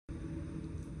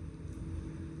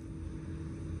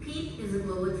is a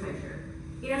global treasure.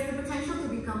 It has the potential to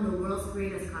become the world's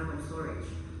greatest carbon storage.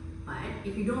 But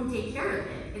if you don't take care of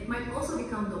it, it might also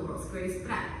become the world's greatest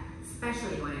threat,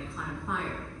 especially when it caught on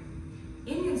fire.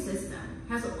 Immune system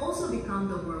has also become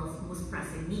the world's most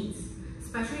pressing needs,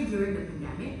 especially during the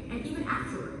pandemic and even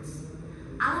afterwards.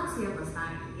 Siak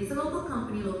Lestari is a local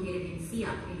company located in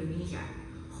Siak, Indonesia,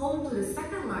 home to the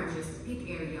second largest pig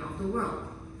area of the world.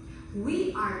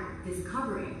 We are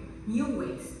discovering new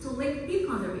ways to link pig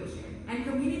conservation and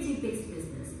community-based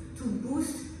business to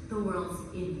boost the world's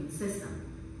immune system.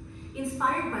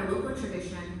 Inspired by local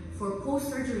tradition for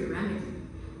post-surgery remedy,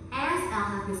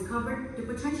 ASL has discovered the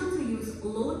potential to use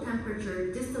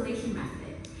low-temperature distillation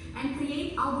method and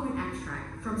create albumin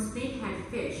extract from snakehead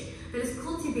fish that is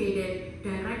cultivated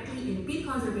directly in pig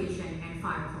conservation and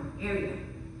fire-prone area.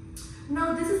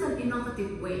 Now, this is an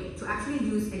innovative way to actually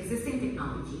use existing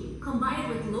technology combined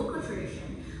with local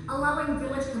tradition, allowing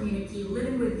village community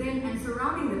living within and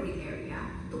surrounding the pig area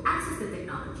to access the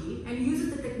technology and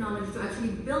use the technology to actually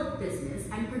build business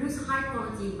and produce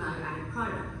high-quality value-added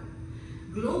product.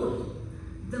 Globally,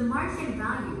 the market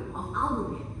value of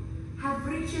albumin have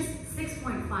reached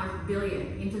 6.5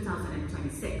 billion in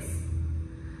 2026.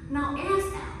 Now,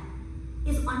 ASL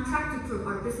is on track to prove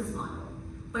our business model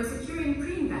by securing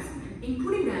pre-investment,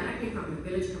 including directly from the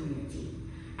village community,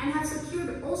 and have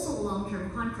secured also a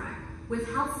long-term contract with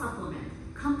health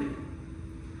supplement company.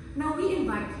 Now we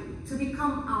invite you to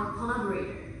become our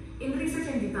collaborator in research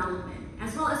and development,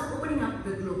 as well as opening up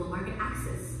the global market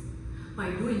access.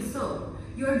 By doing so,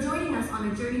 you are joining us on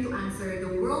a journey to answer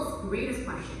the world's greatest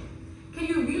question: can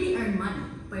you really earn money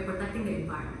by protecting the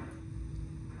environment?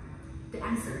 The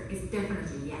answer is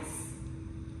definitely yes.